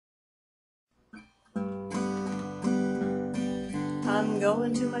I'm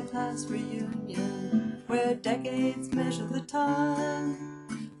going to my class reunion, where decades measure the time.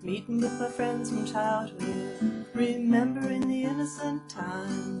 Meeting with my friends from childhood, remembering the innocent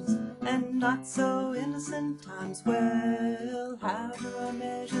times, and not so innocent times. Well, how do I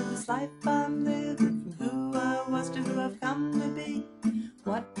measure this life I'm living, from who I was to who I've come to be?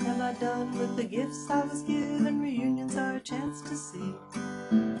 What have I done with the gifts I was given? Reunions are a chance to see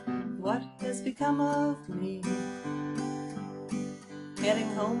what has become of me.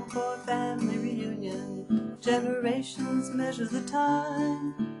 Heading home for a family reunion, generations measure the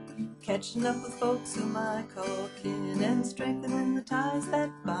time. Catching up with folks whom I call kin, and strengthening the ties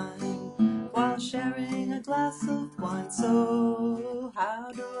that bind, while sharing a glass of wine. So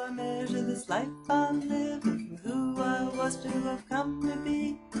how do I measure this life I'm living, from who I was to who I've come to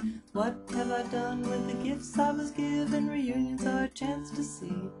be? What have I done with the gifts I was given? Reunions are a chance to see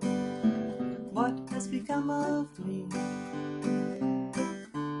what has become of me.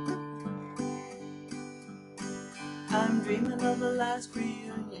 I'm dreaming of the last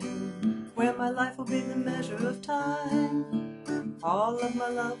reunion, where my life will be the measure of time. All of my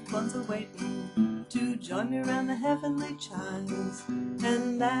loved ones are waiting to join me around the heavenly chimes,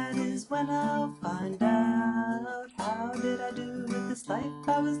 and that is when I'll find out, how did I do with this life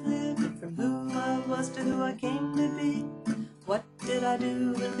I was living, from who I was to who I came to be? What did I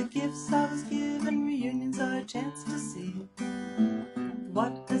do with the gifts I was given? Reunions are a chance to see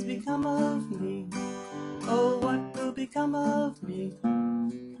what has become of me. Oh, what will become of me?